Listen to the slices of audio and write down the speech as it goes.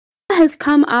has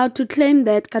come out to claim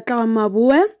that Katlego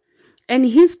Maboe and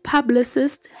his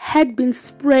publicist had been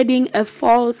spreading a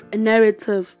false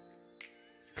narrative.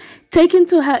 Taken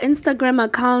to her Instagram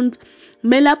account,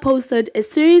 Muller posted a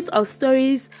series of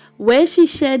stories where she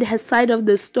shared her side of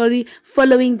the story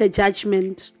following the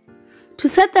judgment. To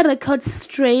set the record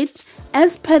straight,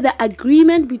 as per the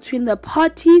agreement between the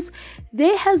parties,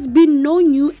 there has been no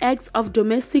new acts of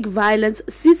domestic violence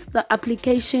since the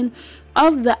application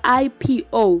of the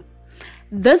IPO.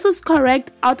 This is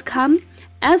correct outcome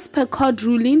as per court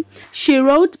ruling, she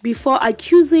wrote before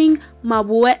accusing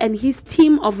Maboe and his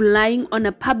team of lying on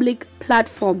a public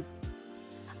platform.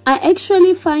 I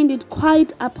actually find it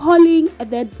quite appalling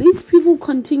that these people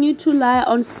continue to lie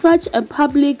on such a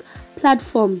public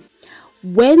platform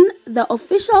when the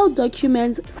official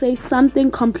documents say something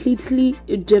completely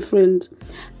different.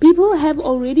 People have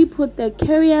already put their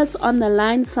careers on the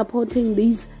line supporting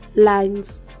these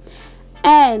lines,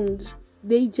 and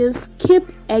they just keep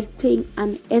acting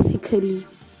unethically.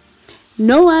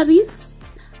 No worries,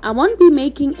 I won't be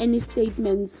making any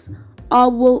statements. I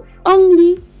will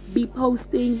only be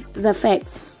posting the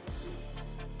facts.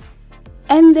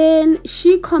 And then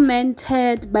she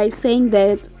commented by saying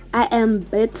that I am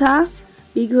better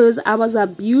because I was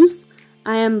abused.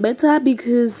 I am better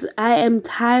because I am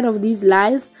tired of these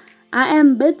lies. I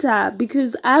am better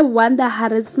because I want the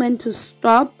harassment to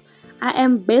stop. I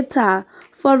am better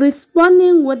for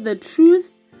responding with the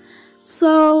truth.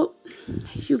 So,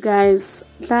 you guys,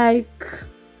 like,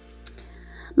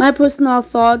 my personal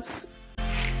thoughts,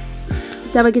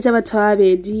 like, between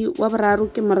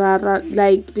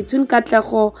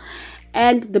Katlego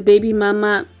and the baby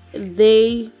mama,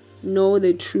 they know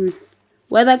the truth.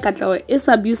 Whether Katlego is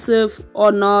abusive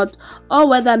or not, or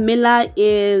whether Muller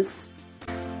is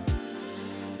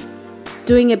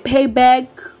doing a payback,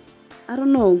 I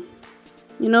don't know.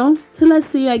 You know, till I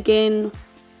see you again,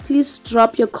 please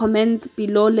drop your comment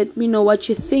below. Let me know what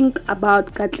you think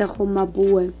about Katlego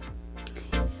Maboe.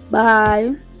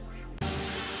 Bye.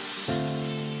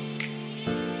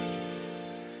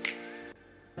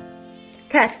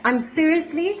 Kat, I'm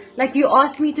seriously, like, you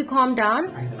asked me to calm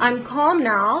down. I'm calm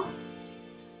now.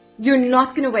 You're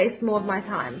not going to waste more of my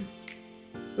time.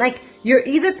 Like, you're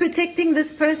either protecting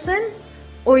this person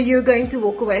or you're going to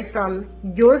walk away from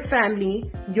your family,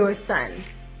 your son.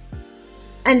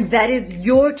 And that is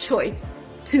your choice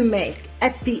to make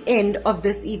at the end of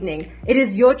this evening. It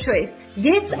is your choice.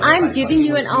 Yes, I'm giving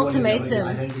you an ultimatum.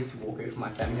 I don't get to walk away from my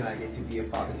family and I get to be a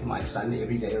father to my son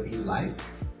every day of his life.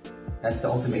 That's the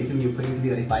ultimatum you're putting to me,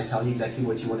 that if I tell you exactly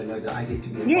what you want to know, that I get to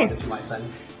be a father to my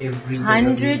son every day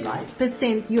of his life.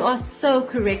 100%. You are so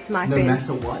correct, my friend. No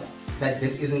matter what, that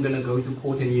this isn't going to go to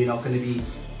court and you're not going to be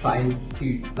trying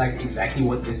to, like, exactly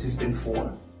what this has been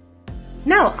for.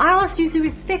 No, I asked you to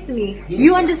respect me. Yes.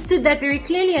 You understood that very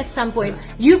clearly at some point.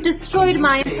 You've destroyed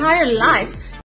my entire life.